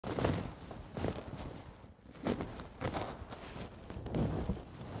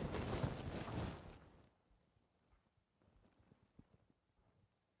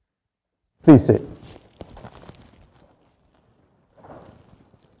Please sit.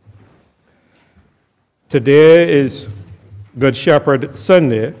 Today is Good Shepherd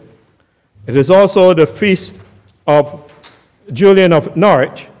Sunday. It is also the feast of Julian of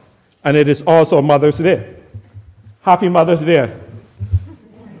Norwich, and it is also Mother's Day. Happy Mother's Day.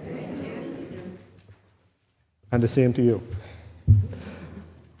 And the same to you.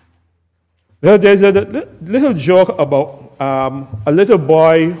 There's a little joke about a little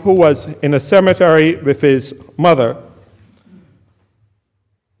boy who was in a cemetery with his mother.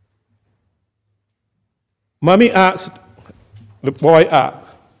 Mommy asked the boy,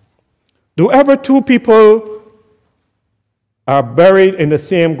 do ever two people are buried in the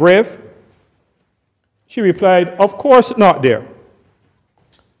same grave? She replied, of course not, dear.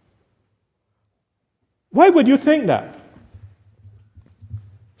 Why would you think that?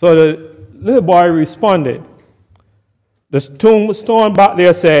 So the little boy responded. The tombstone back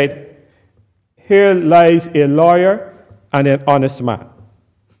there said, here lies a lawyer and an honest man.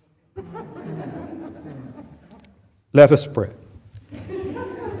 Let us pray.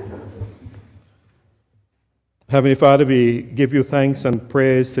 Heavenly Father, we give you thanks and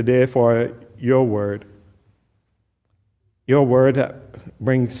praise today for your word. Your word that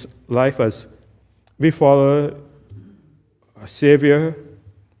brings life as we follow our Savior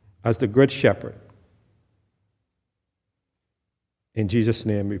as the Good Shepherd. In Jesus'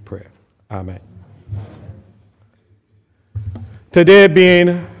 name we pray. Amen. Today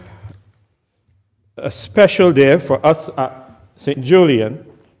being a special day for us at St. Julian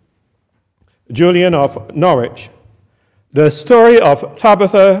of Norwich, the story of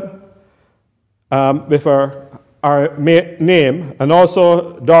Tabitha with our name, and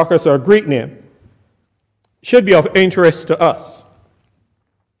also Dorcas, our Greek name, should be of interest to us.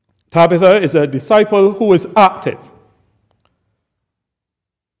 Tabitha is a disciple who is active.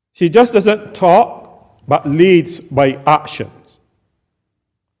 She just doesn't talk, but leads by actions.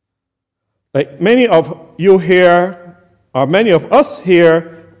 Like many of you here, or many of us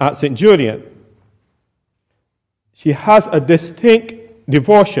here at St. Julian, she has a distinct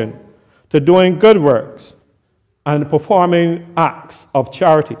devotion to doing good works and performing acts of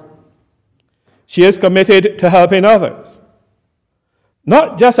charity. She is committed to helping others,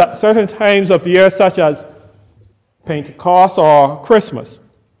 not just at certain times of the year such as Pentecost or Christmas.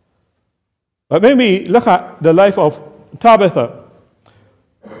 But when we look at the life of Tabitha,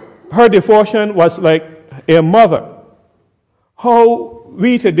 her devotion was like a mother. How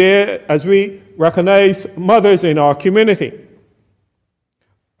we today, as we recognize mothers in our community,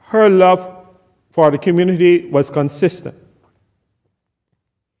 her love for the community was consistent.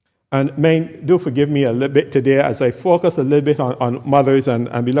 And men, do forgive me a little bit today as I focus a little bit on mothers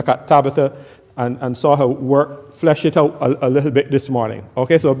and we look at Tabitha and saw her work, flesh it out a little bit this morning.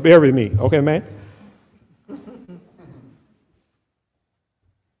 Okay, so bear with me. Okay, man?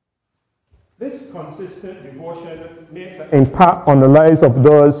 This consistent devotion makes an impact on the lives of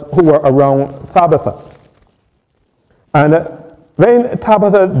those who were around Tabitha. And when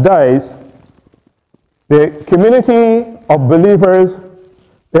Tabitha dies, the community of believers,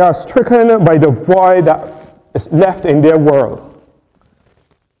 they are stricken by the void that is left in their world.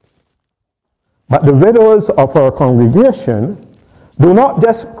 But the widows of her congregation do not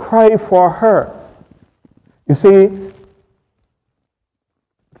just cry for her. You see,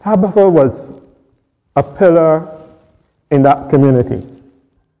 Tabitha was a pillar in that community.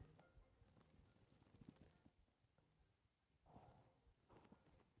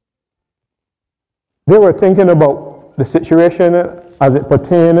 They were thinking about the situation as it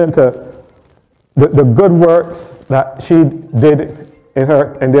pertained to the good works that she did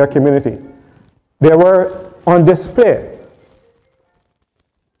in their community. They were on display.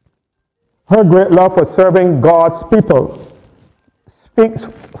 Her great love for serving God's people speaks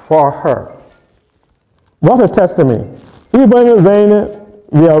for her. What a testimony. Even when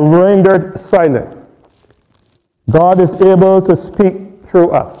we are rendered silent, God is able to speak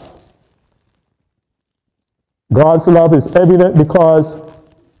through us. God's love is evident because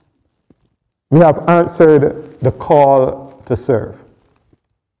we have answered the call to serve.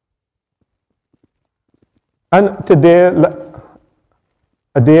 And today,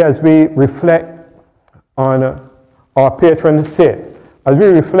 a day as we reflect on our patron saint, as we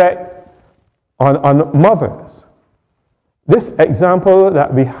reflect on mothers, this example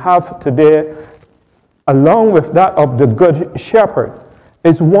that we have today, along with that of the Good Shepherd,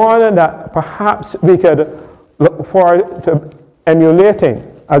 is one that perhaps we could look forward to emulating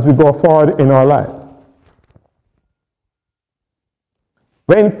as we go forward in our lives.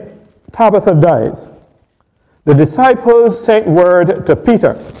 When Tabitha dies, the disciples sent word to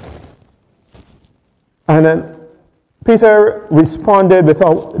Peter And then Peter responded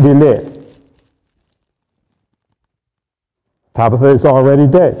without delay. Tabitha is already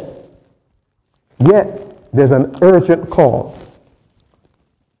dead. Yet, there's an urgent call.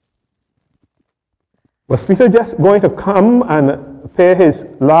 Was Peter just going to come and pay his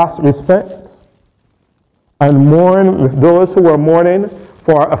last respects and mourn with those who were mourning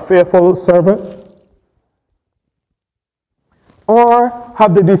for a faithful servant? Or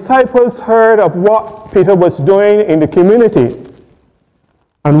have the disciples heard of what Peter was doing in the community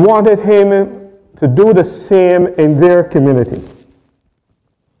and wanted him to do the same in their community?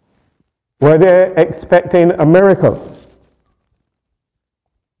 Were they expecting a miracle?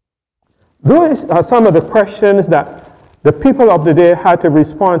 Those are some of the questions that the people of the day had to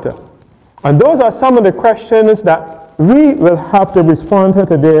respond to. And those are some of the questions that we will have to respond to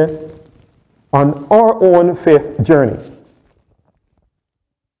today on our own faith journey.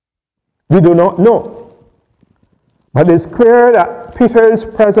 We do not know. But it's clear that Peter's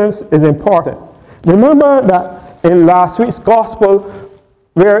presence is important. Remember that in last week's gospel,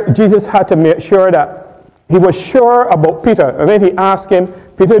 where Jesus had to make sure that he was sure about Peter. And then he asked him,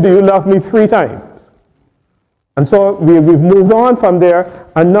 Peter, do you love me 3 times? And so we've moved on from there,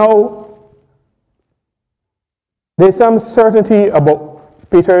 and now there's some certainty about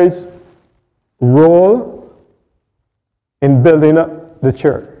Peter's role in building up the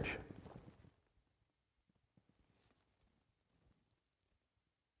church.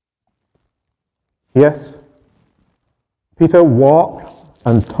 Yes, Peter walked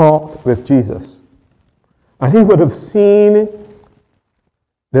and talked with Jesus. And he would have seen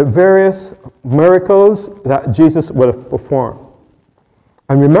the various miracles that Jesus would have performed.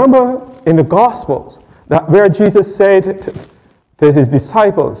 And remember in the Gospels that where Jesus said to his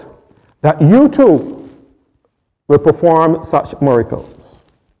disciples that you too will perform such miracles.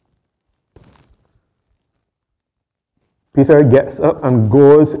 Peter gets up and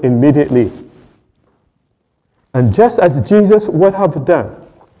goes immediately. And just as Jesus would have done,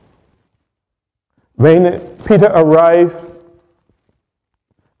 when Peter arrived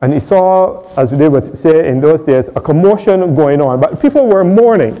and he saw, as they would say in those days, a commotion going on, but people were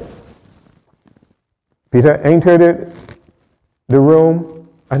mourning. Peter entered the room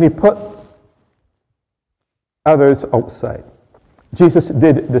and he put others outside. Jesus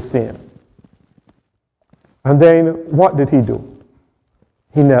did the same. And then what did he do?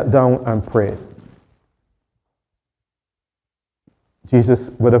 He knelt down and prayed. Jesus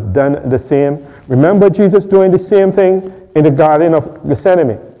would have done the same. Remember Jesus doing the same thing in the Garden of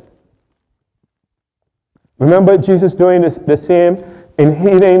Gethsemane. Remember Jesus doing the same in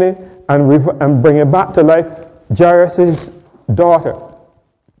healing and bringing back to life Jairus' daughter.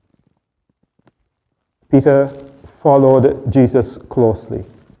 Peter followed Jesus closely.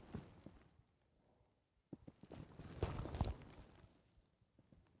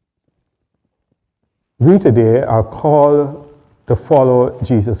 We today are called to follow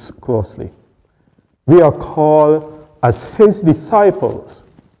Jesus closely. We are called as his disciples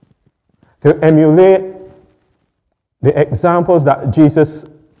to emulate the examples that Jesus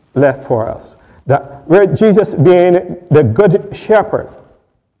left for us. That where Jesus being the good shepherd,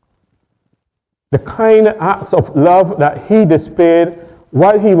 the kind acts of love that he displayed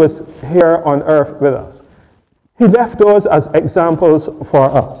while he was here on earth with us. He left those as examples for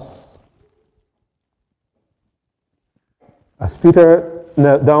us. As Peter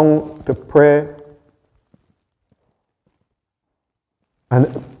knelt down to pray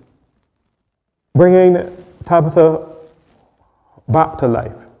and bringing Tabitha back to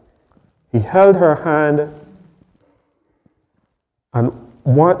life, he held her hand and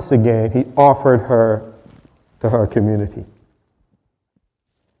once again he offered her to her community.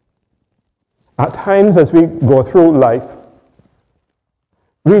 At times as we go through life,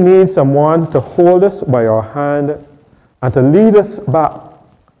 we need someone to hold us by our hand and to lead us back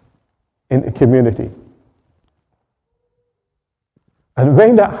in the community. And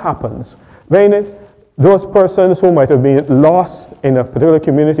when that happens, when those persons who might have been lost in a particular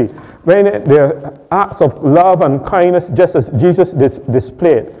community, when their acts of love and kindness, just as Jesus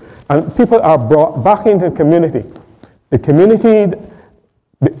displayed, and people are brought back into the community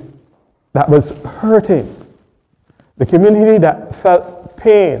that was hurting, the community that felt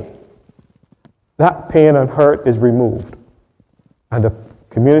pain, that pain and hurt is removed, and the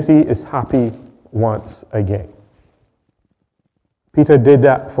community is happy once again. Peter did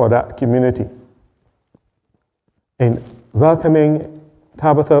that for that community in welcoming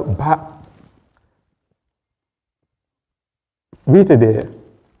Tabitha back. We today,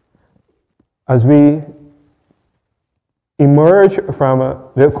 as we emerge from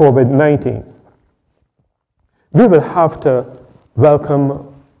the COVID-19, We will have to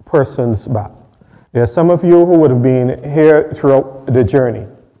welcome persons back. There are some of you who would have been here throughout the journey.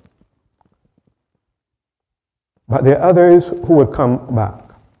 But there are others who would come back.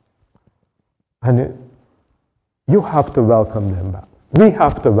 And you have to welcome them back. We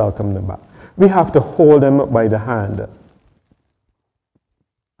have to welcome them back. We have to hold them by the hand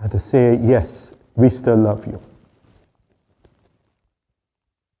and to say, yes, we still love you.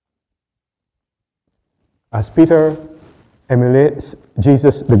 As Peter emulates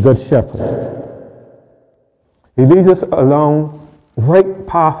Jesus, the Good Shepherd, he leads us along right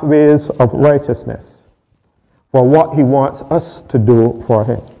pathways of righteousness for what he wants us to do for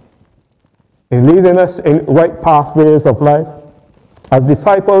him. In leading us in right pathways of life, as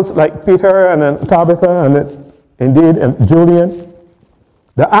disciples like Peter and Tabitha and indeed and Julian,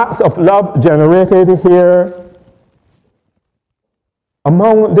 the acts of love generated here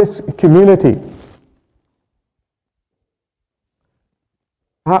among this community,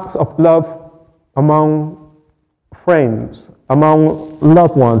 acts of love among friends, among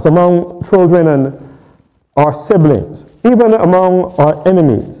loved ones, among children and our siblings, even among our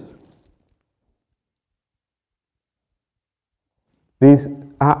enemies. These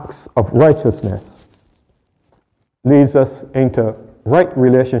acts of righteousness leads us into right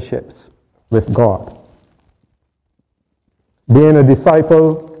relationships with God. Being a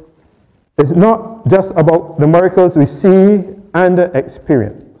disciple is not just about the miracles we see and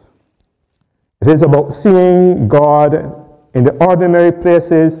experience. It is about seeing God in the ordinary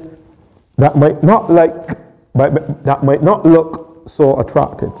places that might not look so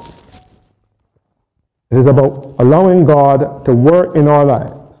attractive. It is about allowing God to work in our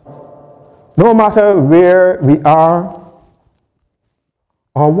lives. No matter where we are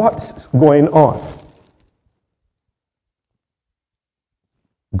or what's going on,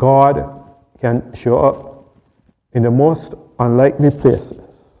 God can show up in the most unlikely places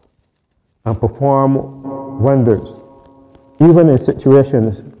and perform wonders, even in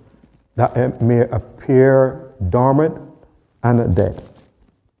situations that may appear dormant and dead.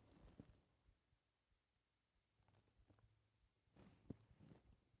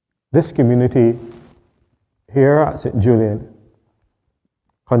 This community here at St. Julian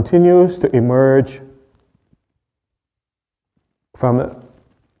continues to emerge from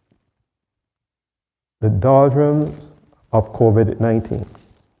the doldrums of COVID-19.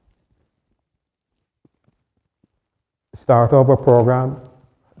 Start over program,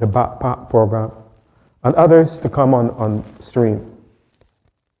 the backpack program, and others to come on stream.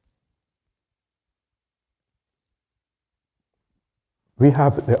 We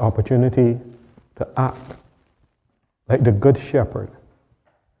have the opportunity to act like the Good Shepherd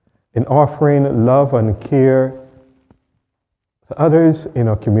in offering love and care to others in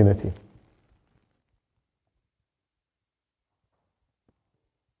our community.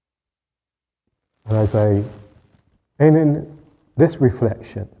 And as I end in this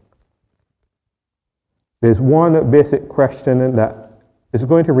reflection, there's one basic question that is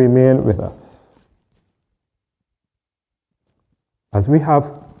going to remain with us. As we have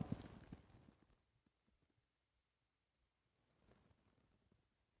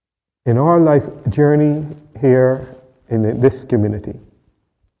in our life journey here in this community,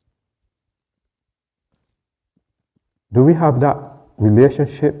 do we have that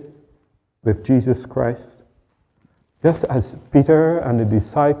relationship with Jesus Christ, just as Peter and the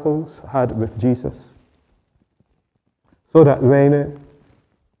disciples had with Jesus? So that when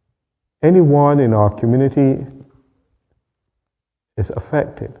anyone in our community is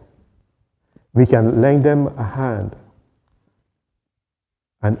affected, we can lend them a hand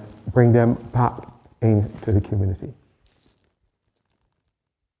and bring them back into the community.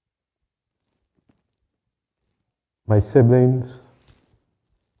 My siblings,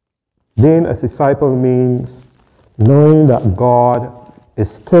 being a disciple means knowing that God is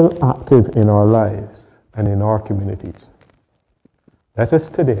still active in our lives and in our communities. Let us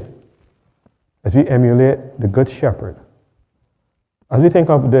today, as we emulate the Good Shepherd, as we think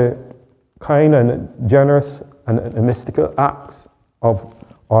of the kind and generous and mystical acts of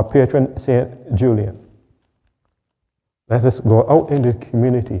our patron Saint Julian, let us go out in the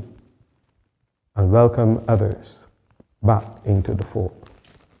community and welcome others back into the fold.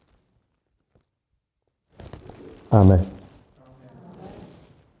 Amen.